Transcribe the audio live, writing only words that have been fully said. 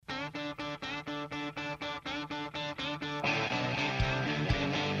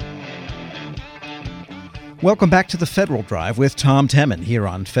Welcome back to the Federal Drive with Tom Temin here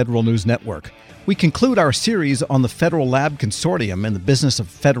on Federal News Network. We conclude our series on the Federal Lab Consortium and the business of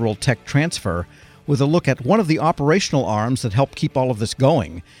federal tech transfer with a look at one of the operational arms that help keep all of this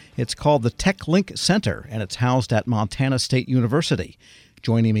going. It's called the TechLink Center, and it's housed at Montana State University.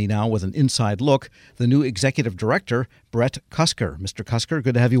 Joining me now with an inside look, the new executive director, Brett Kusker. Mr. Kusker,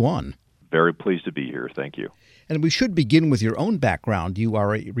 good to have you on. Very pleased to be here. Thank you. And we should begin with your own background. You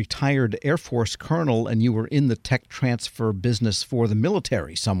are a retired Air Force colonel, and you were in the tech transfer business for the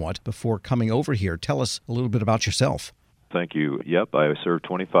military somewhat before coming over here. Tell us a little bit about yourself. Thank you. Yep, I served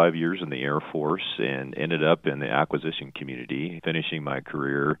 25 years in the Air Force and ended up in the acquisition community, finishing my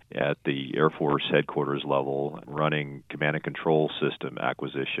career at the Air Force headquarters level, running command and control system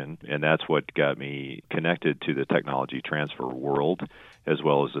acquisition. And that's what got me connected to the technology transfer world, as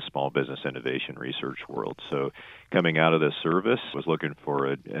well as the small business innovation research world. So coming out of the service, was looking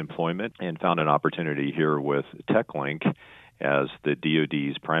for employment and found an opportunity here with TechLink as the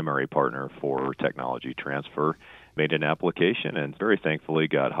DoD's primary partner for technology transfer. Made an application and very thankfully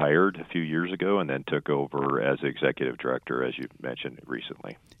got hired a few years ago and then took over as executive director, as you mentioned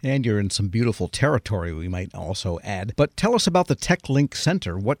recently. And you're in some beautiful territory, we might also add. But tell us about the TechLink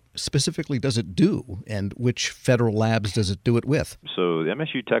Center. What specifically does it do, and which federal labs does it do it with? So the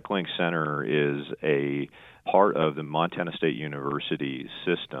MSU TechLink Center is a part of the Montana State University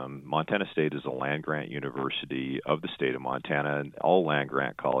system. Montana State is a land-grant university of the state of Montana, and all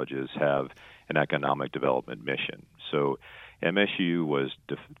land-grant colleges have an economic development mission. So MSU was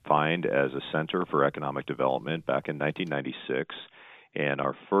defined as a center for economic development back in 1996, and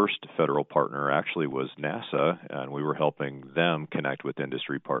our first federal partner actually was NASA, and we were helping them connect with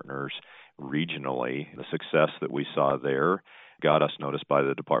industry partners regionally. The success that we saw there got us noticed by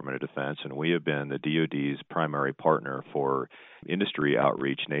the Department of Defense, and we have been the DoD's primary partner for industry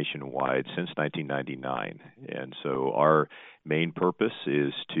outreach nationwide since 1999. And so our main purpose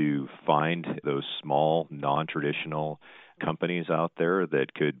is to find those small, non-traditional companies out there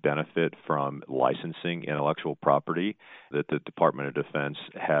that could benefit from licensing intellectual property that the Department of Defense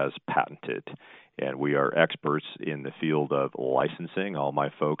has patented. And we are experts in the field of licensing. All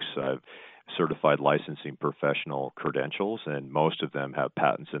my folks have certified licensing professional credentials, and most of them have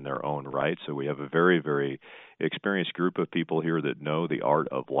patents in their own right. So we have a very, very experienced group of people here that know the art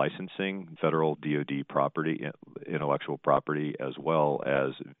of licensing federal DoD property, intellectual property, as well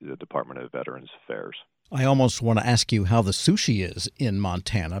as the Department of Veterans Affairs. I almost want to ask you how the sushi is in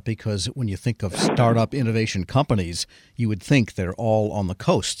Montana, because when you think of startup innovation companies, you would think they're all on the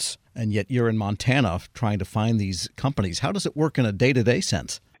coasts, and yet you're in Montana trying to find these companies. How does it work in a day-to-day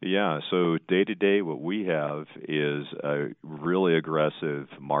sense? Yeah, so day-to-day what we have is a really aggressive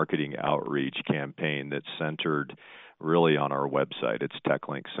marketing outreach campaign that's centered really on our website. It's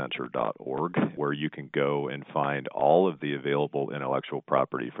techlinkcenter.org, where you can go and find all of the available intellectual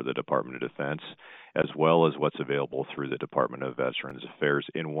property for the Department of Defense, as well as what's available through the Department of Veterans Affairs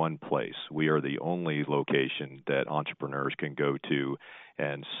in one place. We are the only location that entrepreneurs can go to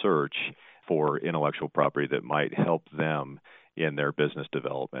and search for intellectual property that might help them in their business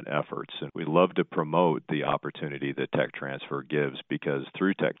development efforts. And we love to promote the opportunity that tech transfer gives, because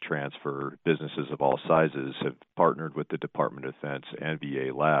through tech transfer, businesses of all sizes have partnered with the Department of Defense and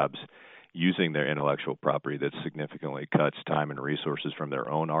VA labs using their intellectual property that significantly cuts time and resources from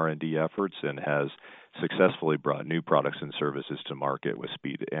their own R&D efforts and has successfully brought new products and services to market with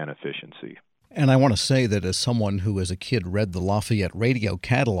speed and efficiency. And I want to say that as someone who as a kid read the Lafayette radio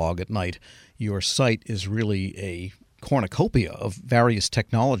catalog at night, your site is really a cornucopia of various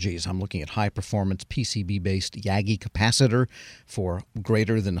technologies. I'm looking at high-performance PCB-based Yagi capacitor for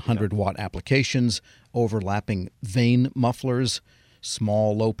greater than 100-watt applications, overlapping vane mufflers,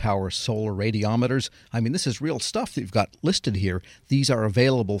 small low-power solar radiometers. I mean, this is real stuff that you've got listed here. These are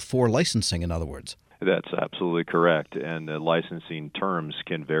available for licensing, in other words. That's absolutely correct, and the licensing terms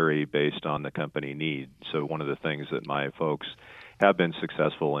can vary based on the company need. So one of the things that my folks have been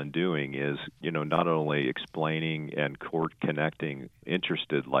successful in doing is, not only explaining and connecting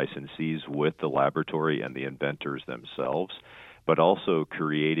interested licensees with the laboratory and the inventors themselves, but also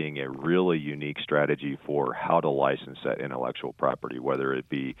creating a really unique strategy for how to license that intellectual property, whether it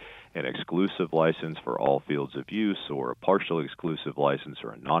be an exclusive license for all fields of use or a partial exclusive license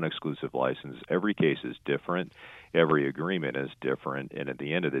or a non-exclusive license. Every case is different. Every agreement is different. And at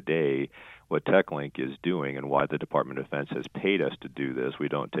the end of the day, what TechLink is doing and why the Department of Defense has paid us to do this, we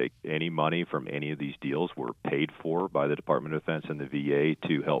don't take any money from any of these deals. We're paid for by the Department of Defense and the VA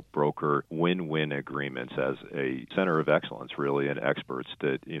to help broker win-win agreements as a center of excellence, really, and experts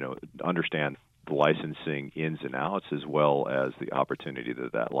that, understand the licensing ins and outs, as well as the opportunity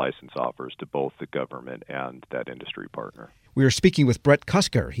that that license offers to both the government and that industry partner. We are speaking with Brett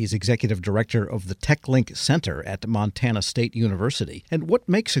Kusker. He's executive director of the TechLink Center at Montana State University. And what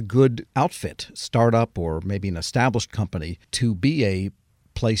makes a good outfit, startup or maybe an established company, to be a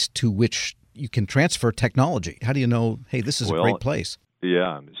place to which you can transfer technology? How do you know, hey, this is a great place?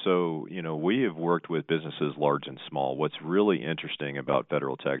 Yeah. So, we have worked with businesses large and small. What's really interesting about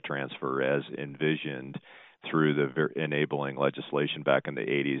federal tech transfer, as envisioned through the enabling legislation back in the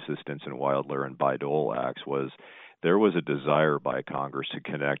 80s, the Stinson-Wilder and Bayh-Dole Acts, was there was a desire by Congress to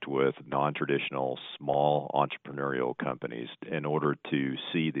connect with non-traditional small entrepreneurial companies in order to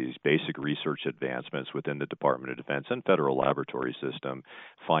see these basic research advancements within the Department of Defense and federal laboratory system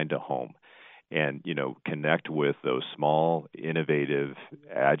find a home. And, connect with those small, innovative,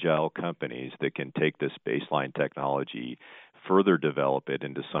 agile companies that can take this baseline technology, further develop it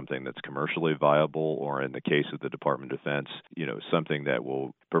into something that's commercially viable, or in the case of the Department of Defense, something that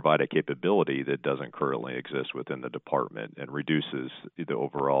will provide a capability that doesn't currently exist within the department and reduces the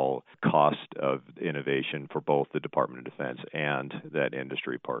overall cost of innovation for both the Department of Defense and that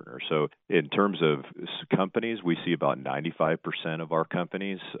industry partner. So in terms of companies, we see about 95% of our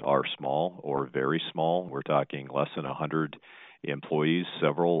companies are small or very small. We're talking less than 100 employees.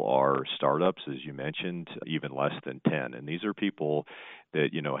 Several are startups, as you mentioned, even less than 10. And these are people that,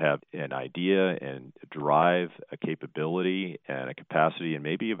 have an idea and drive, a capability and a capacity, and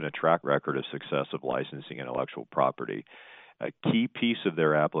maybe even a track record of success of licensing intellectual property. A key piece of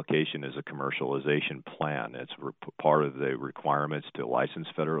their application is a commercialization plan. It's part of the requirements to license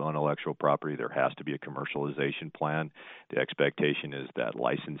federal intellectual property. There has to be a commercialization plan. The expectation is that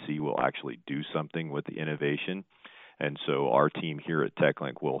licensee will actually do something with the innovation. And so our team here at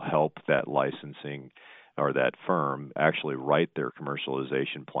TechLink will help that licensing or that firm actually write their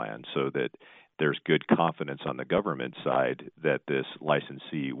commercialization plan so that there's good confidence on the government side that this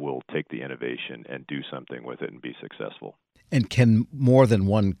licensee will take the innovation and do something with it and be successful. And can more than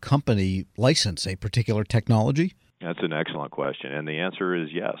one company license a particular technology? That's an excellent question, and the answer is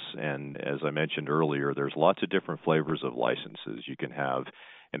yes. And as I mentioned earlier, there's lots of different flavors of licenses. You can have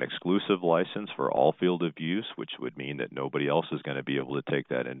an exclusive license for all field of use, which would mean that nobody else is going to be able to take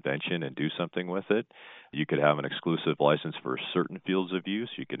that invention and do something with it. You could have an exclusive license for certain fields of use.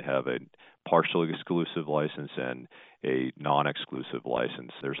 You could have a partially exclusive license and a non-exclusive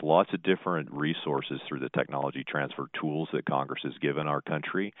license. There's lots of different resources through the technology transfer tools that Congress has given our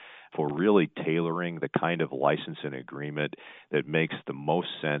country for really tailoring the kind of license and agreement that makes the most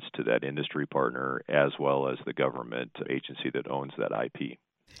sense to that industry partner as well as the government agency that owns that IP.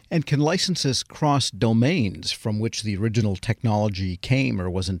 And can licenses cross domains from which the original technology came or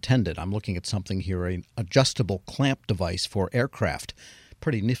was intended? I'm looking at something here, an adjustable clamp device for aircraft.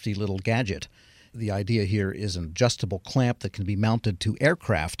 Pretty nifty little gadget. The idea here is an adjustable clamp that can be mounted to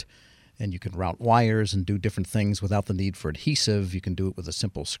aircraft, and you can route wires and do different things without the need for adhesive. You can do it with a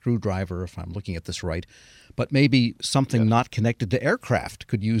simple screwdriver, if I'm looking at this right. But maybe something not connected to aircraft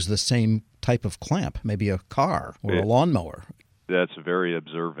could use the same type of clamp, maybe a car or a lawnmower. That's very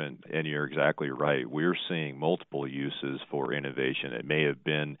observant, and you're exactly right. We're seeing multiple uses for innovation. It may have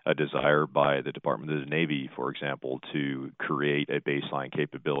been a desire by the Department of the Navy, for example, to create a baseline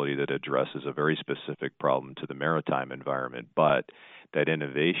capability that addresses a very specific problem to the maritime environment, but that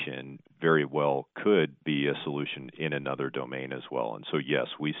innovation very well could be a solution in another domain as well. And so, yes,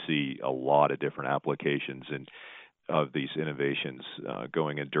 we see a lot of different applications of these innovations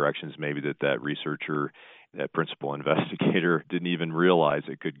going in directions maybe that researcher, that principal investigator didn't even realize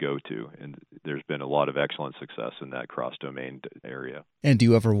it could go to. And there's been a lot of excellent success in that cross-domain area. And do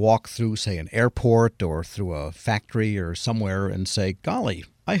you ever walk through, say, an airport or through a factory or somewhere and say, golly,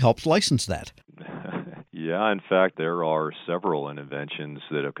 I helped license that? Yeah, in fact, there are several inventions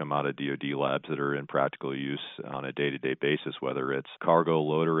that have come out of DoD labs that are in practical use on a day-to-day basis, whether it's cargo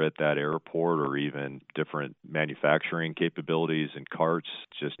loader at that airport or even different manufacturing capabilities and carts.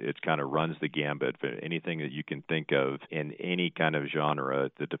 It kind of runs the gambit. Anything that you can think of in any kind of genre,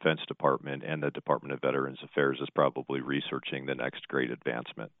 the Defense Department and the Department of Veterans Affairs is probably researching the next great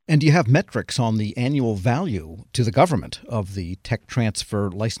advancement. And do you have metrics on the annual value to the government of the tech transfer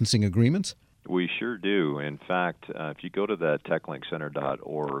licensing agreements? We sure do. In fact, if you go to that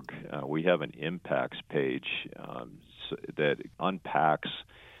techlinkcenter.org, we have an impacts page that unpacks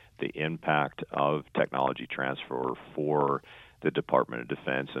the impact of technology transfer for the Department of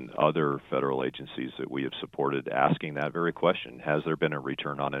Defense and other federal agencies that we have supported, asking that very question. Has there been a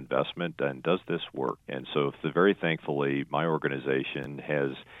return on investment, and does this work? And so very thankfully, my organization has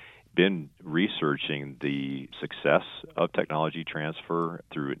been researching the success of technology transfer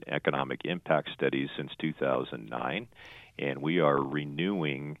through economic impact studies since 2009. And we are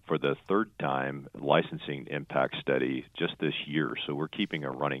renewing for the third time licensing impact study just this year. So we're keeping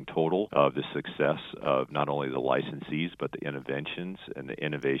a running total of the success of not only the licensees, but the interventions and the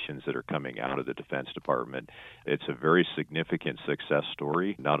innovations that are coming out of the Defense Department. It's a very significant success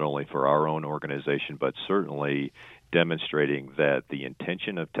story, not only for our own organization, but certainly demonstrating that the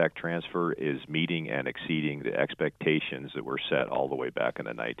intention of tech transfer is meeting and exceeding the expectations that were set all the way back in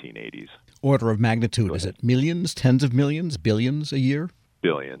the 1980s. Order of magnitude, is it millions, tens of millions, billions a year?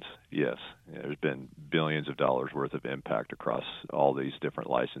 Billions, yes. There's been billions of dollars worth of impact across all these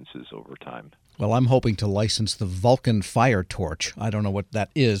different licenses over time. Well, I'm hoping to license the Vulcan Fire Torch. I don't know what that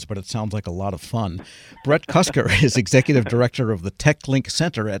is, but it sounds like a lot of fun. Brett Kusker is Executive Director of the TechLink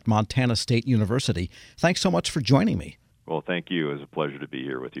Center at Montana State University. Thanks so much for joining me. Well, thank you. It was a pleasure to be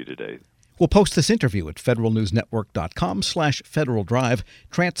here with you today. We'll post this interview at federalnewsnetwork.com/Federal Drive.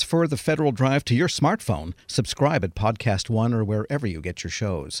 Transfer the Federal Drive to your smartphone. Subscribe at Podcast One or wherever you get your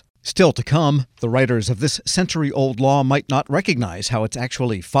shows. Still to come, the writers of this century-old law might not recognize how it's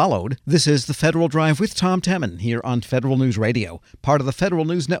actually followed. This is the Federal Drive with Tom Temin here on Federal News Radio, part of the Federal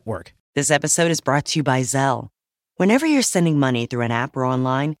News Network. This episode is brought to you by Zelle. Whenever you're sending money through an app or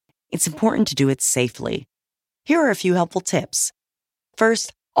online, it's important to do it safely. Here are a few helpful tips.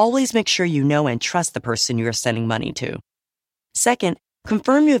 First, always make sure you know and trust the person you are sending money to. Second,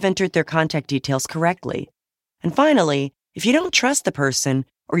 confirm you have entered their contact details correctly. And finally, if you don't trust the person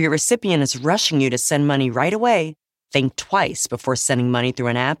or your recipient is rushing you to send money right away, think twice before sending money through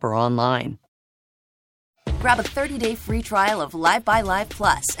an app or online. Grab a 30-day free trial of Live by Live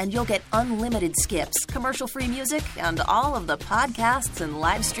Plus, and you'll get unlimited skips, commercial-free music, and all of the podcasts and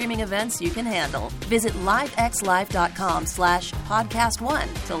live streaming events you can handle. Visit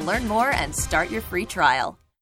livexlive.com/podcast1 to learn more and start your free trial.